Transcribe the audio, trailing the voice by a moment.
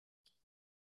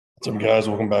What's up, guys?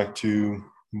 Welcome back to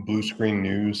Blue Screen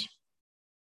News.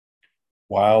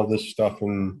 Wow, this stuff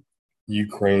in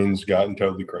Ukraine's gotten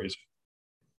totally crazy.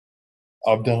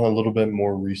 I've done a little bit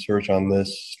more research on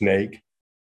this snake,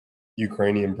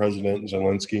 Ukrainian President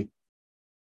Zelenskyy.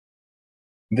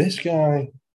 This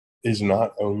guy is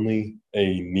not only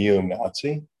a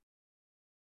neo-Nazi,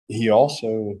 he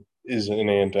also is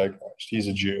an Antichrist. He's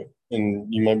a Jew. And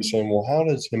you might be saying, well, how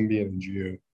does him being a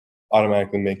Jew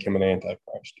automatically make him an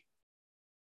Antichrist?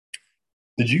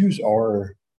 The Jews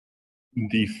are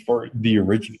the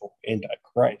original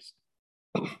Antichrist.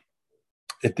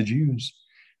 If the Jews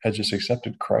had just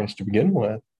accepted Christ to begin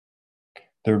with,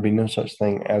 there would be no such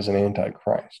thing as an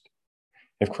Antichrist.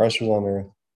 If Christ was on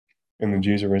earth and the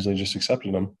Jews originally just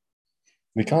accepted him,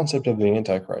 the concept of the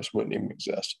Antichrist wouldn't even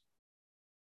exist.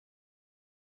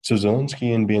 So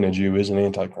Zelenskyy, in being a Jew, is an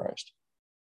Antichrist.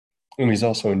 And he's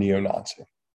also a neo-Nazi.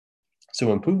 So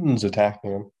when Putin's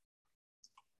attacking him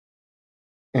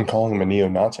and calling him a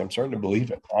neo-Nazi, I'm starting to believe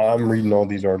it. I'm reading all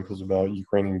these articles about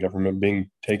Ukrainian government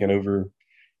being taken over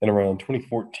in around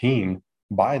 2014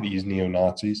 by these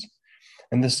neo-Nazis.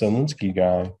 And this Zelenskyy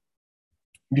guy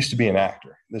used to be an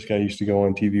actor. This guy used to go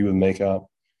on TV with makeup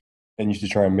and used to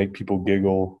try and make people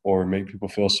giggle or make people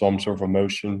feel some sort of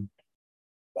emotion.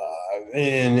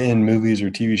 In movies or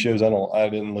TV shows, I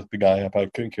didn't look the guy up. I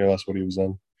couldn't care less what he was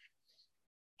in.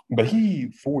 But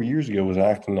he 4 years ago was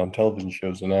acting on television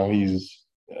shows, and now he's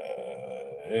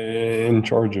in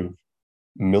charge of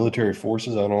military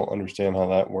forces. I don't understand how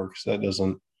that works. That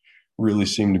doesn't really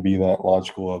seem to be that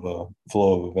logical of a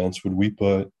flow of events. Would we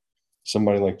put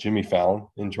somebody like Jimmy Fallon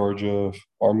in charge of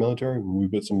our military? Would we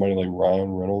put somebody like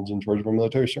Ryan Reynolds in charge of our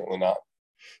military? Certainly not.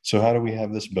 So how do we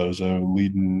have this bozo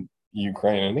leading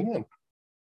Ukraine? And again,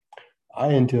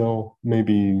 until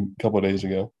maybe a couple of days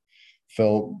ago,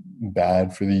 felt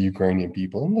bad for the Ukrainian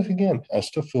people. And look, again, I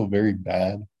still feel very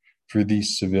bad for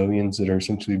these civilians that are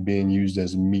essentially being used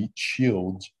as meat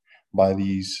shields by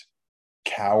these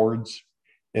cowards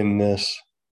in this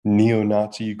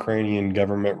neo-Nazi Ukrainian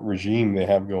government regime they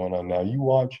have going on now. You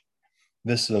watch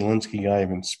this Zelenskyy guy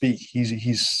even speak.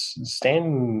 He's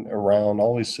standing around,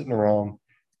 always sitting around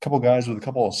a couple guys with a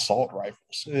couple of assault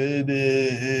rifles.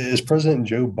 Is President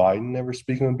Joe Biden ever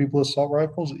speaking with people with assault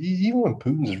rifles? Even when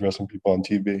Putin's addressing people on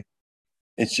TV,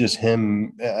 it's just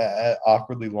him at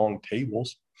awkwardly long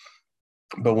tables.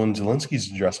 But when Zelensky's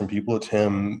addressing people, it's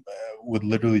him with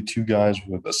literally two guys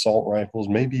with assault rifles,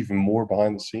 maybe even more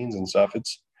behind the scenes and stuff.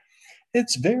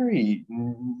 It's very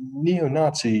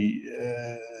neo-Nazi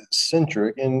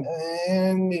centric, and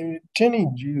to any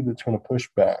Jew that's going to push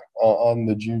back on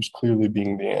the Jews clearly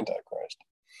being the Antichrist,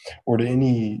 or to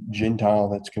any Gentile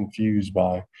that's confused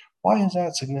by why is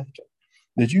that significant?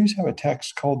 The Jews have a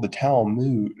text called the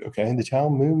Talmud. Okay, the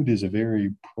Talmud is a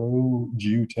very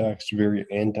pro-Jew text, very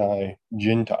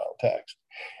anti-Gentile text.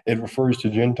 It refers to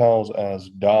Gentiles as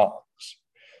dogs.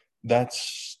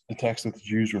 That's the text that the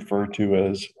Jews refer to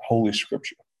as Holy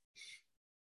Scripture.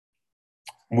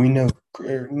 We know,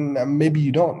 maybe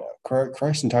you don't know,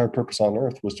 Christ's entire purpose on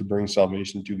earth was to bring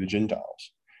salvation to the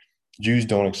Gentiles. Jews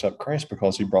don't accept Christ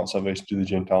because he brought salvation to the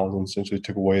Gentiles and essentially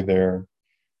took away their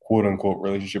quote-unquote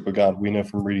relationship with God. We know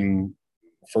from reading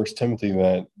 1 Timothy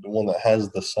that the one that has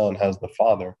the Son has the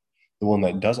Father. The one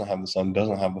that doesn't have the Son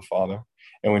doesn't have the Father.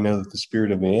 And we know that the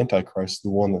spirit of the Antichrist is the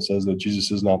one that says that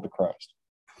Jesus is not the Christ.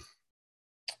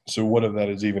 So what if that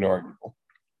is even arguable?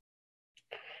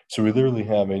 So we literally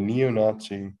have a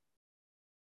neo-Nazi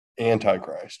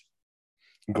Antichrist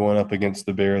going up against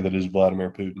the bear that is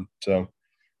Vladimir Putin. So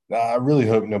I really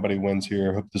hope nobody wins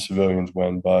here. I hope the civilians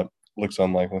win, but looks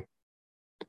unlikely.